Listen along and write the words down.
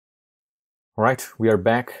All right, we are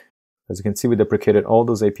back. As you can see, we deprecated all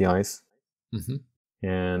those APIs.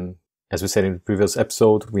 And as we said in the previous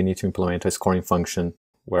episode, we need to implement a scoring function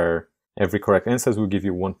where every correct answer will give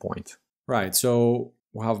you 1 point. Right, so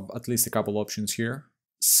we have at least a couple options here.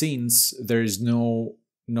 Since there is no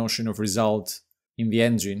notion of result in the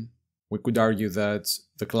engine, we could argue that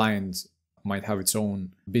the client might have its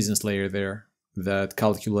own business layer there that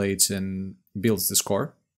calculates and builds the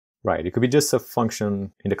score. Right, it could be just a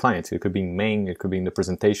function in the client. It could be in main, it could be in the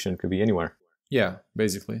presentation, it could be anywhere. Yeah,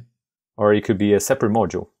 basically. Or it could be a separate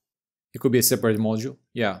module. It could be a separate module,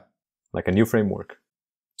 yeah. Like a new framework.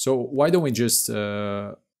 So why don't we just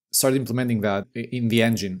start implementing that in the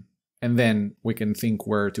engine, and then we can think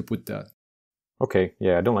where to put that. Okay,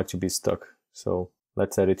 yeah, I don't like to be stuck. So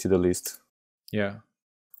let's add it to the list. Yeah.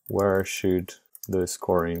 Where should the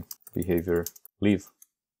scoring behavior live?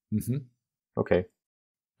 Okay.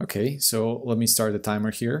 Okay, so let me start the timer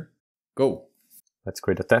here. Go. Let's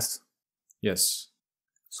create a test. Yes.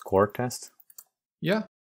 Score test. Yeah.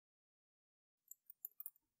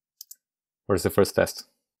 Where's the first test?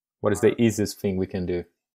 What is the easiest thing we can do?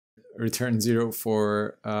 Return 0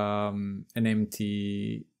 for an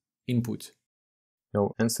empty input.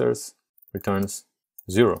 No answers, returns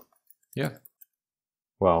 0. Yeah.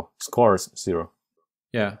 Well, scores 0.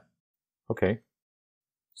 Yeah. Okay.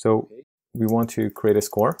 So we want to create a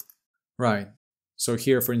score. Right. So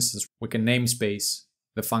here, for instance, we can namespace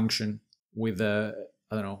the function with a,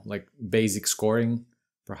 I don't know, like basic scoring,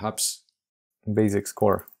 perhaps. Basic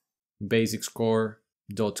score. Basic score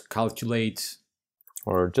dot calculate.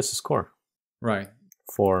 Or just a score. Right.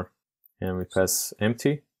 For, and we pass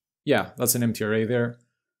empty. Yeah, that's an empty array there.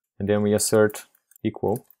 And then we assert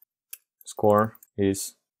equal. Score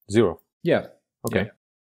is 0. Yeah. Okay. Yeah.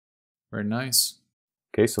 Very nice.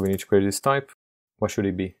 Okay, so we need to create this type. What should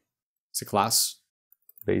it be? It's a class.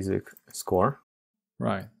 Basic score.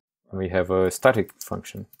 Right. And we have a static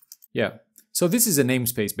function. Yeah. So this is a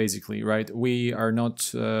namespace, basically, right? We are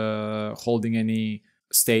not holding any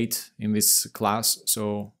state in this class.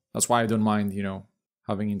 So that's why I don't mind,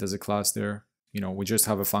 having it as a class there. We just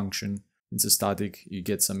have a function. It's a static. You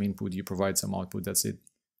get some input, you provide some output. That's it.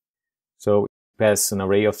 So pass an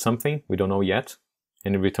array of something we don't know yet,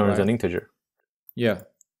 and it returns an integer. Yeah.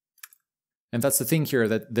 And that's the thing here,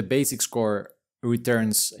 that the basic score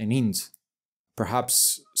returns an int.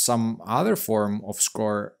 Perhaps some other form of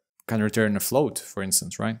score can return a float, for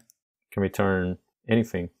instance, right? Can return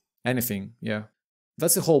anything. Anything, yeah.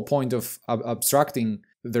 That's the whole point of abstracting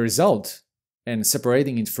the result and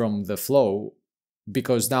separating it from the flow,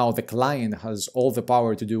 because now the client has all the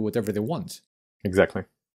power to do whatever they want. Exactly.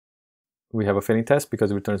 We have a failing test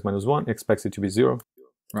because it returns -1, expects it to be 0.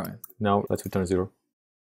 Right. Now let's return 0.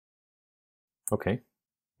 Okay.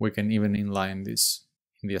 We can even inline this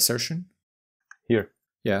in the assertion. Here.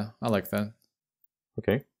 Yeah, I like that.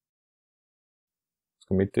 Okay. Let's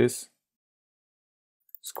commit this.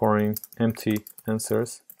 Scoring empty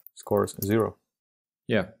answers scores 0.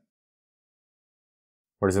 Yeah.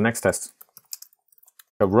 What is the next test?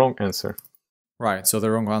 A wrong answer. Right, so the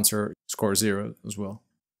wrong answer scores 0 as well.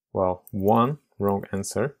 Well, 1 wrong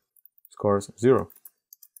answer scores 0.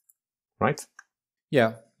 Right?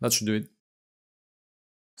 Yeah, that should do it.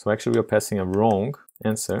 So actually we are passing a wrong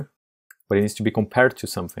answer, but it needs to be compared to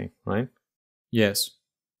something, right? Yes.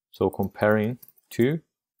 So comparing to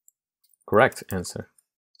correct answer,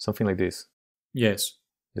 something like this. Yes.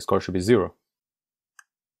 The score should be 0.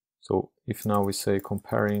 So if now we say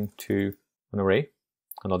comparing to an array,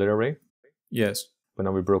 another array. Yes. But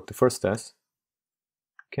now we broke the first test.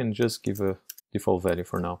 We can just give a default value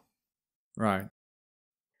for now. Right.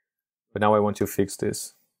 But now I want to fix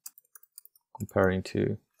this. Comparing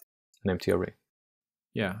to an empty array.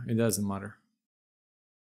 Yeah, it doesn't matter.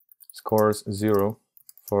 Scores 0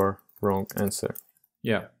 for wrong answer.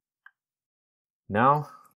 Yeah. Now,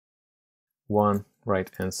 1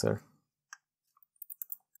 right answer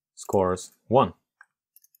scores 1.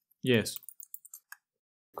 Yes.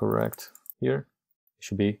 Correct here. It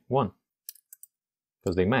should be 1.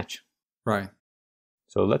 Because they match. Right.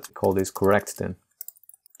 So let's call this correct then,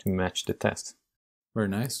 to match the test. Very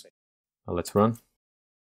nice. Now let's run.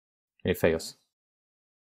 And it fails.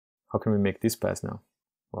 How can we make this pass now?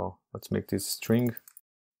 Well, let's make this string.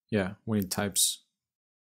 Yeah, we need types.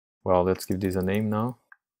 Well, let's give this a name now.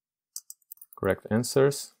 Correct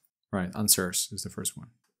answers. Right, answers is the first one.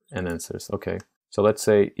 And answers, okay. So let's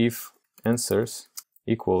say if answers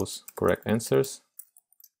equals correct answers,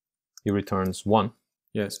 it returns 1.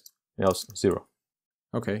 Yes. Else 0.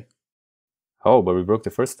 Okay. Oh, but we broke the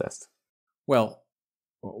first test. Well,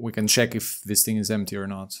 we can check if this thing is empty or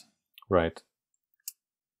not. Right.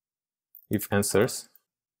 if answers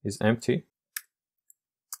is empty,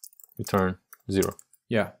 return 0.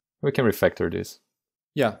 Yeah. We can refactor this.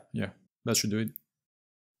 Yeah, that should do it.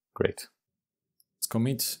 Great. Let's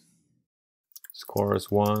commit. Scores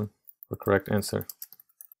 1 for correct answer.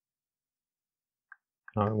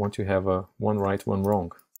 Now I want to have a 1 right, 1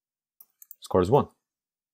 wrong. Scores 1.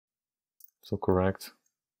 So correct,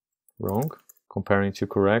 wrong. Comparing to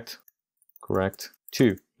correct, correct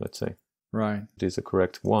 2, let's say. Right. This is a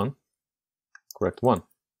correct 1, correct 1.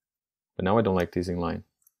 But now I don't like this in line.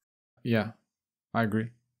 Yeah, I agree.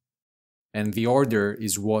 And the order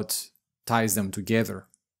is what ties them together.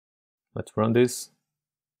 Let's run this.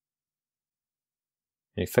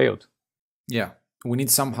 It failed. Yeah, we need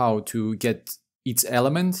somehow to get its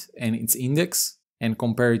element and its index and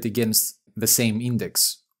compare it against the same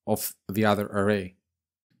index of the other array.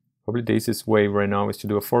 Probably the easiest way right now is to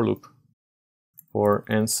do a for loop. For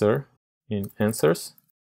answer in answers.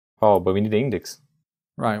 Oh, but we need the index.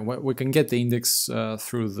 Right, we can get the index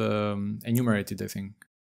through the enumerated, I think.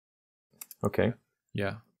 Okay.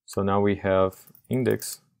 Yeah. So now we have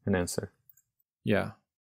index and answer. Yeah.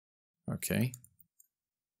 Okay.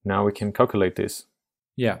 Now we can calculate this.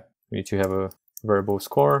 Yeah. We need to have a variable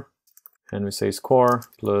score, and we say score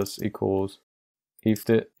plus equals if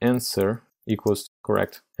the answer equals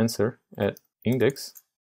correct answer at index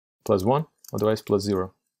plus 1, otherwise plus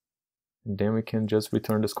 0. And then we can just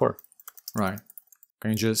return the score. Right.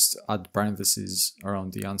 Can you just add parentheses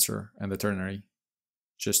around the answer and the ternary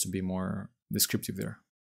just to be more descriptive there?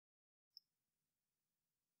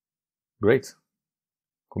 Great.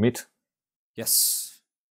 Commit. Yes.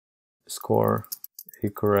 Score a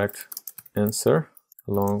correct answer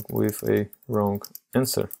along with a wrong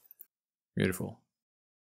answer. Beautiful.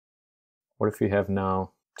 What if we have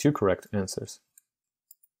now 2 correct answers?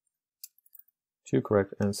 2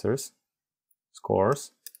 correct answers.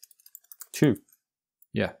 Scores 2.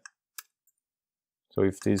 Yeah. So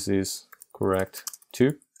if this is correct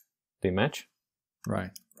 2, they match.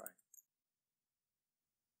 Right.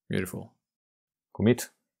 Beautiful. Commit.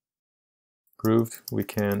 Proved we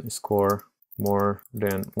can score more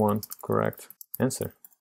than 1 correct answer.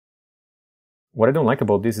 What I don't like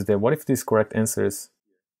about this is that what if these correct answers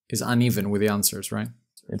is uneven with the answers, right?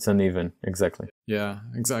 It's uneven, exactly. Yeah,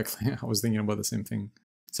 exactly. I was thinking about the same thing.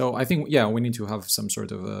 So I think, yeah, we need to have some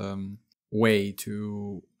sort of way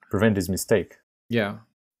to prevent this mistake. Yeah.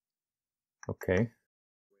 Okay.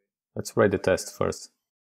 Let's write the test first.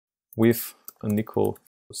 With unequal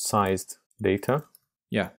sized data.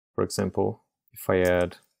 Yeah. For example, if I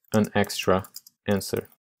add an extra answer,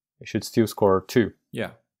 I should still score 2.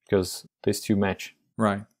 Yeah. Because these 2 match.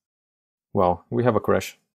 Right. Well, we have a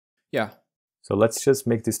crash. Yeah. So let's just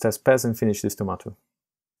make this test pass and finish this tomato.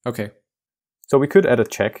 Okay. So we could add a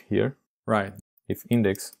check here. Right. If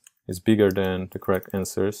index is bigger than the correct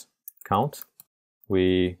answers count,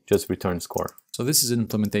 we just return score. So this is an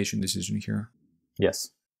implementation decision here.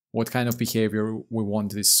 Yes. What kind of behavior we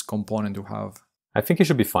want this component to have? I think it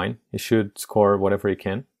should be fine. It should score whatever it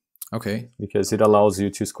can. Okay. Because it allows you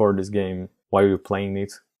to score this game while you're playing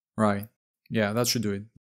it. Right. Yeah, that should do it.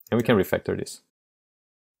 And we can refactor this.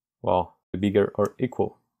 Well, bigger or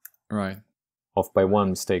equal. Right. Off by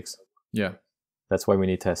 1 mistakes. Yeah. That's why we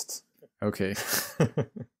need tests. Okay.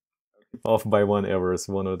 Off by 1 errors,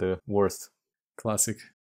 one of the worst. Classic.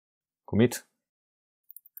 Commit.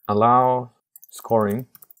 Allow scoring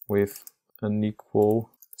with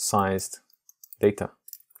unequal sized data.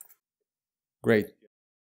 Great.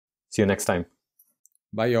 See you next time.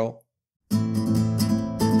 Bye, y'all.